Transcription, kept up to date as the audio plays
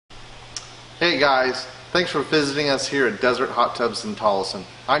Hey guys, thanks for visiting us here at Desert Hot Tubs in Tolleson.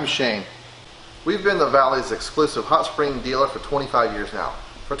 I'm Shayne. We've been the Valley's exclusive hot spring dealer for 25 years now.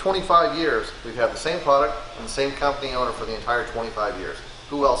 For 25 years, we've had the same product and the same company owner for the entire 25 years.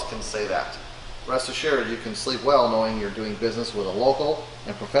 Who else can say that? Rest assured, you can sleep well knowing you're doing business with a local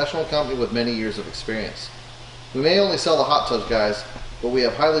and professional company with many years of experience. We may only sell the hot tubs, guys, but we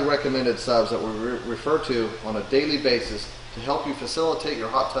have highly recommended subs that we refer to on a daily basis to help you facilitate your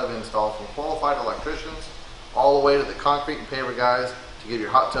hot tub install, from qualified electricians all the way to the concrete and paver guys, to give your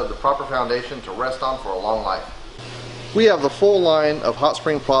hot tub the proper foundation to rest on for a long life. We have the full line of hot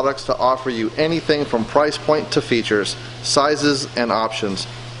spring products to offer you anything from price point to features, sizes, and options.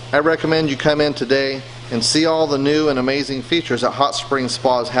 I recommend you come in today and see all the new and amazing features that Hot Spring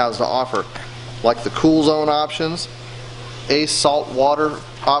Spas has to offer, like the cool zone options, ACE salt water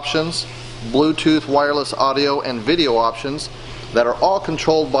options, Bluetooth wireless audio and video options that are all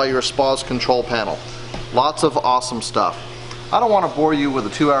controlled by your spa's control panel. Lots of awesome stuff. I don't want to bore you with a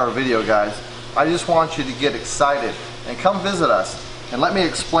 2-hour video, guys. I just want you to get excited and come visit us, and let me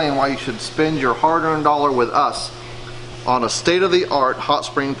explain why you should spend your hard-earned dollar with us on a state-of-the-art hot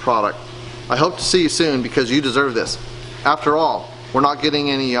spring product. I hope to see you soon, because you deserve this. After all, we're not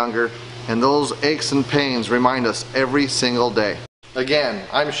getting any younger, and those aches and pains remind us every single day. Again,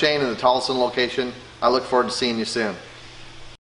 I'm Shayne in the Tolleson location. I look forward to seeing you soon.